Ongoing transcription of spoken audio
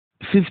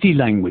50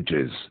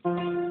 languages.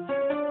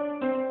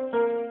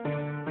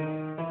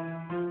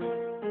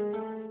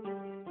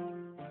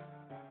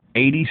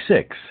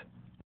 86.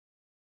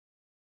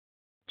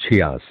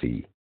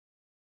 86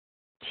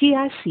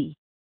 86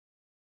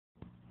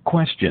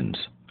 Questions.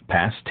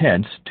 Past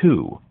tense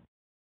 2.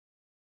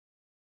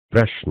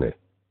 प्रश्न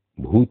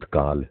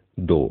भूतकाल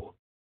 2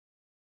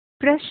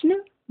 प्रश्न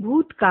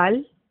भूतकाल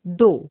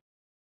 2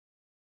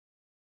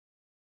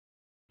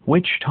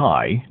 Which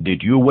tie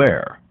did you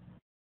wear?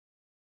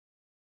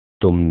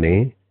 तुमने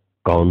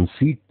कौन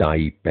सी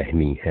टाई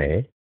पहनी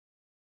है?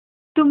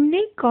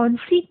 तुमने कौन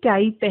सी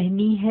टाई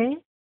पहनी है?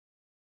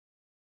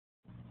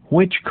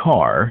 Which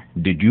car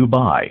did you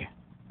buy?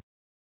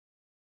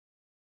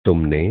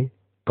 तुमने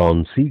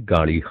कौन सी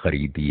गाड़ी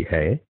खरीदी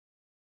है?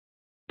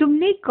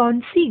 तुमने कौन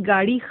सी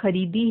गाड़ी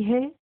खरीदी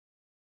है?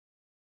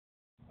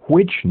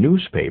 Which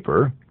newspaper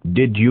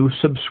did you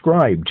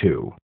subscribe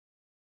to?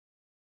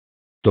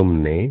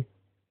 तुमने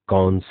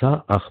कौन सा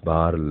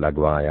अखबार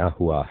लगवाया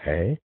हुआ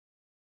है?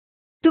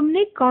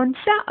 तुमने कौन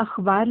सा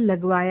अखबार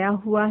लगवाया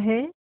हुआ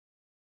है?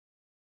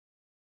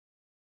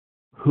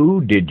 Who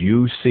did you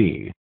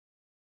see?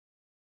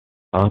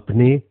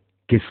 आपने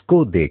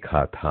किसको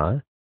देखा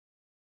था?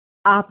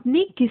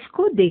 आपने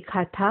किसको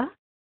देखा था?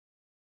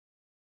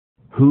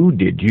 Who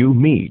did you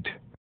meet?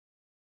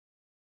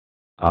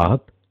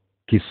 आप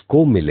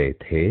किसको मिले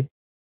थे?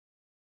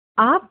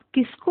 आप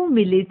किसको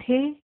मिले थे?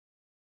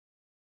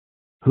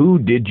 Who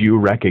did you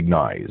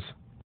recognize?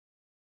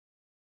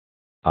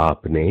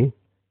 आपने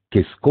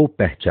किसको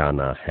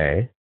पहचाना है?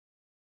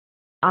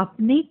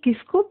 आपने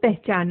किसको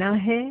पहचाना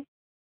है?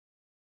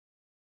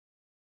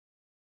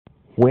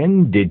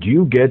 When did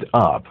you get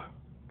up?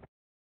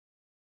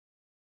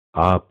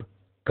 आप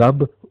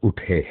कब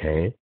उठे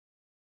हैं?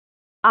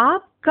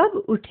 आप कब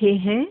उठे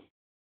हैं?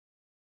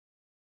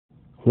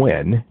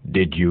 When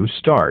did you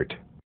start?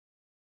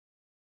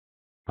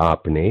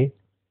 आपने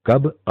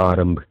कब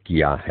आरंभ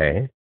किया है?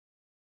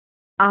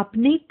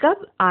 आपने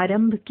कब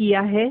आरंभ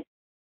किया है?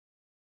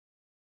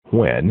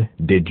 When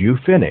did you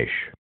finish?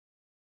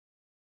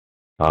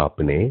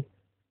 आपने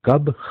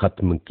कब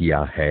खत्म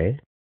किया है?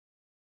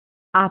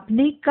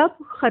 आपने कब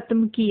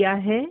खत्म किया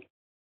है?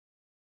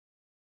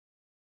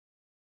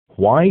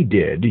 Why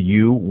did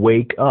you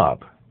wake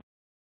up?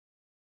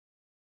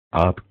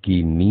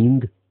 आपकी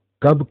नींद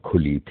कब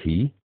खुली थी?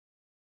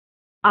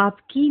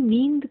 आपकी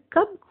नींद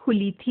कब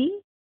खुली थी?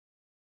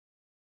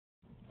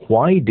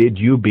 Why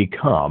did you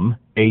become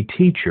a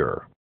teacher?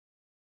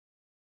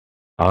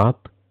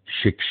 आप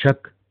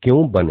शिक्षक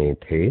क्यों बने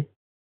थे?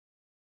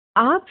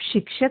 आप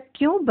शिक्षक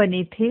क्यों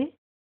बने थे?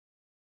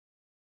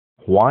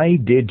 Why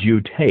did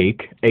you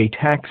take a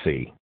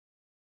taxi?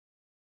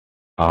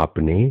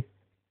 आपने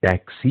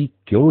टैक्सी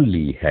क्यों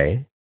ली है?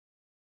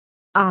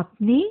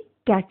 आपने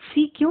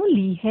टैक्सी क्यों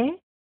ली है?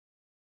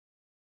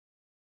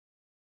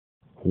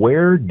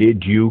 Where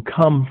did you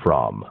come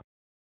from?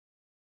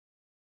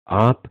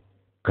 आप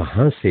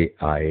कहां से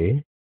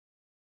आए?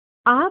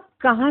 आप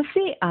कहां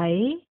से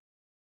आए?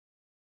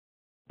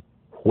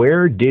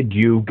 Where did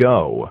you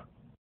go?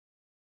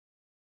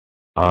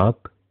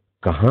 आप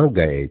कहां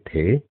गए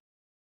थे?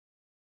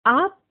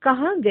 आप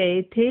कहां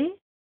गए थे?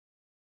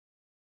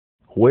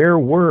 Where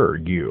were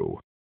you?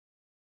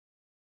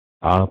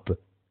 आप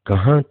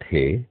कहां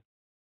थे?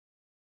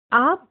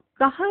 आप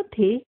कहां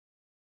थे?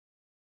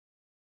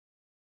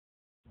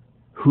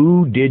 Who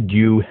did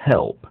you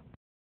help?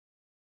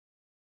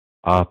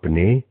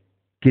 आपने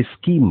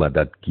किसकी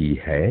मदद की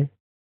है?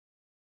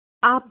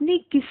 आपने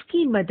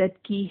किसकी मदद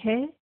की है?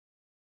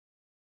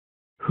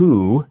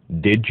 Who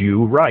did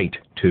you write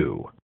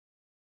to?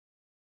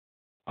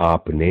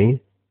 आपने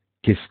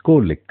किसको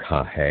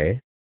लिखा है?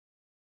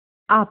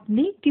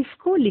 आपने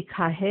किसको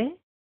लिखा है?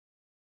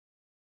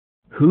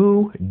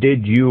 Who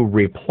did you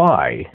reply